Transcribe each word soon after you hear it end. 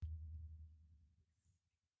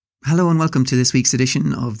Hello and welcome to this week's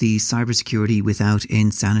edition of the Cybersecurity Without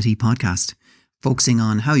Insanity podcast, focusing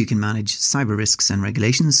on how you can manage cyber risks and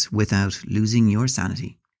regulations without losing your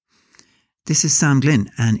sanity. This is Sam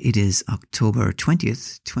Glynn and it is October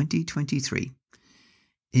 20th, 2023.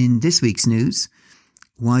 In this week's news,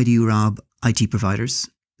 why do you rob IT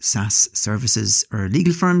providers, SaaS services or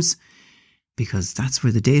legal firms? Because that's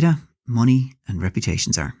where the data, money and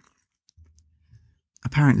reputations are.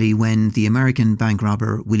 Apparently, when the American bank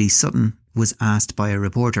robber Willie Sutton was asked by a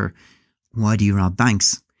reporter, why do you rob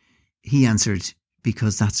banks? He answered,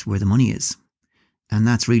 because that's where the money is. And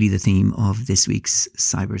that's really the theme of this week's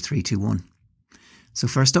Cyber 321. So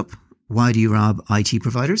first up, why do you rob IT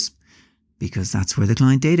providers? Because that's where the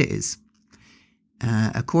client data is.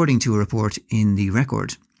 According to a report in The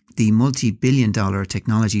Record, the multi-billion-dollar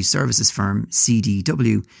technology services firm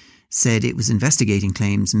CDW said it was investigating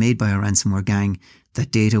claims made by a ransomware gang that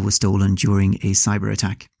data was stolen during a cyber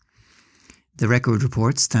attack. The Record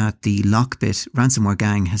reports that the Lockbit ransomware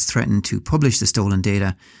gang has threatened to publish the stolen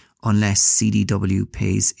data unless CDW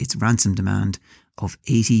pays its ransom demand of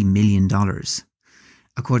 $80 million.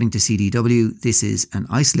 According to CDW, this is an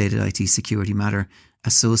isolated IT security matter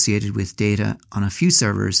associated with data on a few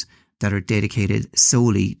servers that are dedicated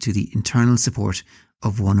solely to the internal support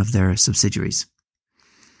of one of their subsidiaries.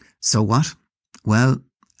 So what? Well,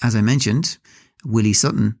 as I mentioned, Willie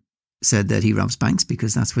Sutton said that he robs banks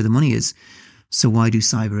because that's where the money is. So why do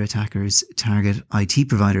cyber attackers target IT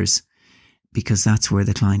providers? Because that's where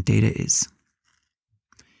the client data is.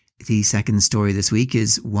 The second story this week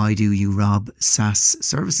is why do you rob SaaS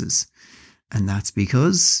services? And that's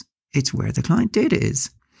because it's where the client data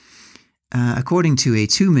is. According to a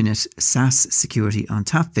 2-minute SaaS security on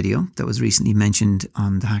tap video that was recently mentioned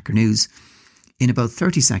on the Hacker News, in about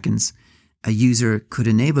 30 seconds, a user could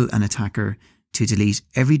enable an attacker to delete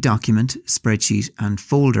every document, spreadsheet and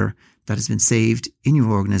folder that has been saved in your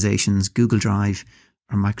organization's Google Drive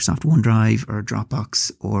or Microsoft OneDrive or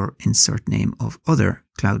Dropbox or insert name of other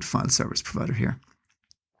cloud file service provider here.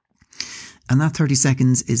 And that 30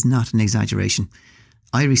 seconds is not an exaggeration.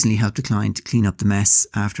 I recently helped a client clean up the mess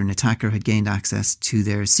after an attacker had gained access to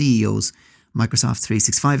their CEO's Microsoft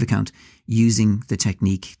 365 account using the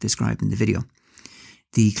technique described in the video.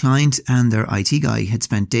 The client and their IT guy had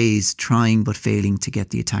spent days trying but failing to get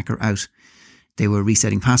the attacker out. They were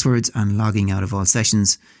resetting passwords and logging out of all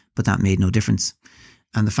sessions, but that made no difference.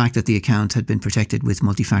 And the fact that the account had been protected with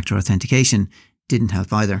multi-factor authentication didn't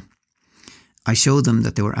help either. I showed them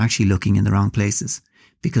that they were actually looking in the wrong places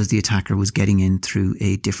because the attacker was getting in through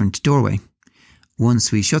a different doorway.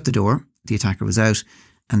 Once we shut the door, the attacker was out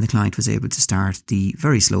and the client was able to start the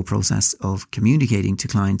very slow process of communicating to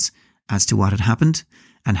clients as to what had happened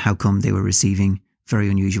and how come they were receiving very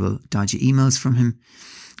unusual dodgy emails from him,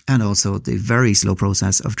 and also the very slow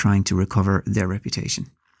process of trying to recover their reputation.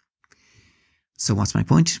 So what's my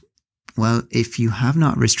point? Well, if you have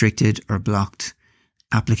not restricted or blocked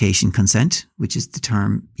application consent, which is the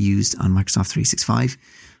term used on Microsoft 365,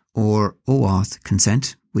 or OAuth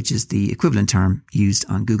consent, which is the equivalent term used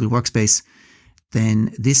on Google Workspace,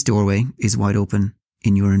 then this doorway is wide open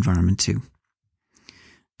in your environment too.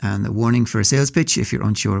 And a warning for a sales pitch, if you're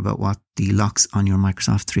unsure about what the locks on your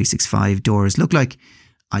Microsoft 365 doors look like,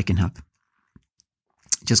 I can help.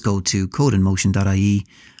 Just go to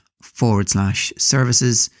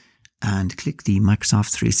codeinmotion.ie/services and click the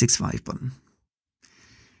Microsoft 365 button.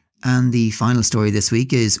 And the final story this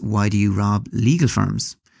week is why do you rob legal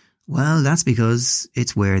firms? Well, that's because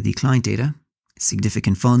it's where the client data,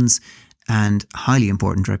 significant funds and highly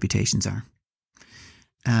important reputations are.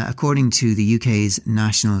 According to the UK's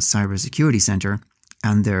National Cybersecurity Centre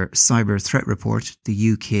and their cyber threat report,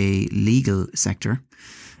 the UK legal sector,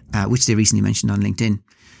 which they recently mentioned on LinkedIn,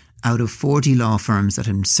 out of 40 law firms that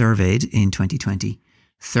had been surveyed in 2020,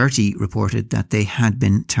 30 reported that they had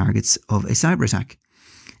been targets of a cyber attack.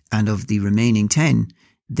 And of the remaining 10,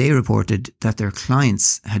 they reported that their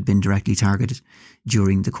clients had been directly targeted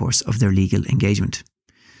during the course of their legal engagement.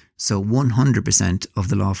 So 100% of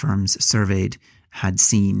the law firms surveyed had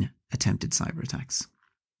seen attempted cyber attacks.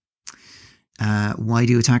 Why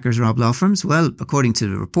do attackers rob law firms? Well, according to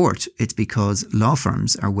the report, it's because law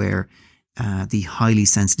firms are where the highly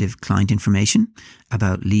sensitive client information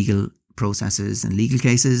about legal processes and legal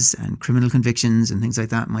cases and criminal convictions and things like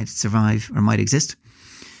that might survive or might exist,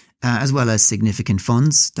 as well as significant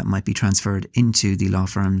funds that might be transferred into the law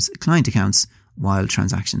firm's client accounts while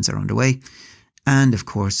transactions are underway, and of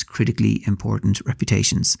course critically important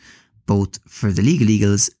reputations, both for the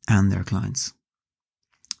legals and their clients.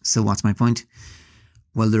 So what's my point?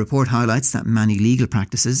 Well, the report highlights that many legal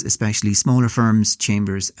practices, especially smaller firms,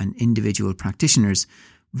 chambers and individual practitioners,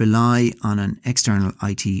 rely on an external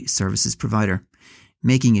IT services provider,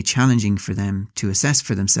 making it challenging for them to assess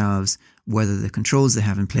for themselves whether the controls they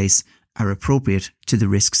have in place are appropriate to the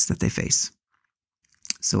risks that they face.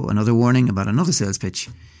 So another warning about another sales pitch.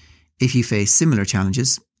 If you face similar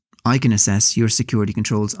challenges, I can assess your security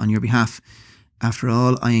controls on your behalf. After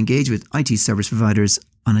all, I engage with IT service providers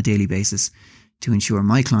on a daily basis to ensure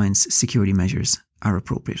my clients' security measures are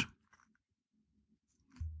appropriate.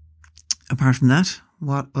 Apart from that,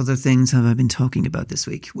 what other things have I been talking about this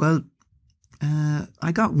week? Well,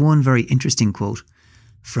 I got one very interesting quote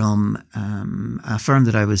from a firm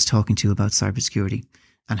that I was talking to about cybersecurity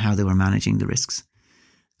and how they were managing the risks.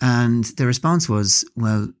 And the response was,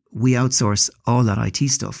 well, we outsource all that IT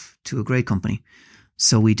stuff to a great company,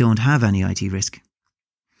 so we don't have any IT risk.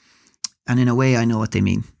 And in a way, I know what they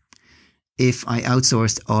mean. If I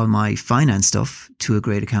outsourced all my finance stuff to a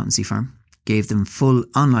great accountancy firm, gave them full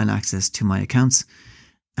online access to my accounts,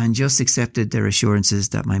 and just accepted their assurances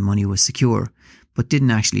that my money was secure, but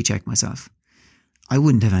didn't actually check myself, I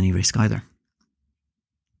wouldn't have any risk either.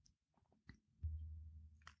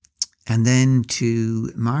 And then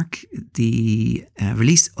to mark the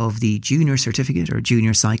release of the junior certificate or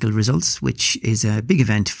junior cycle results, which is a big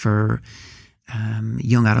event for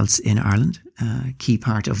young adults in Ireland, a key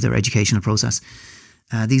part of their educational process.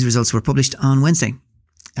 These results were published on Wednesday.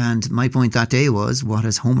 And my point that day was, what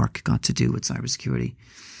has homework got to do with cybersecurity?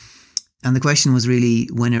 And the question was really,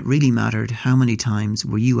 when it really mattered, how many times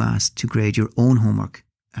were you asked to grade your own homework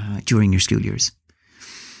during your school years?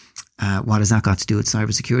 What has that got to do with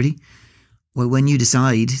cybersecurity? Well, when you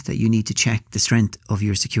decide that you need to check the strength of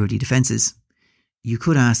your security defences, you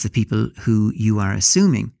could ask the people who you are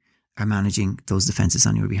assuming are managing those defences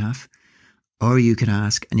on your behalf, or you could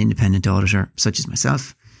ask an independent auditor, such as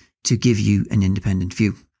myself, to give you an independent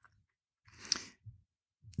view.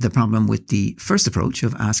 The problem with the first approach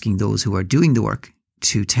of asking those who are doing the work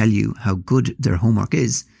to tell you how good their homework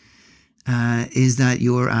is that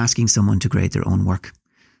you're asking someone to grade their own work.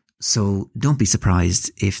 So don't be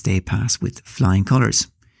surprised if they pass with flying colours,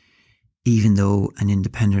 even though an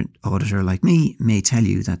independent auditor like me may tell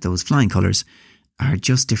you that those flying colours are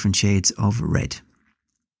just different shades of red.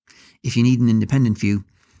 If you need an independent view,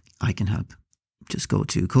 I can help. Just go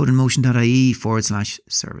to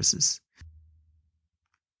codeinmotion.ie/services.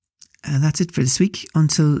 And that's it for this week.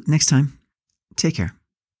 Until next time, take care.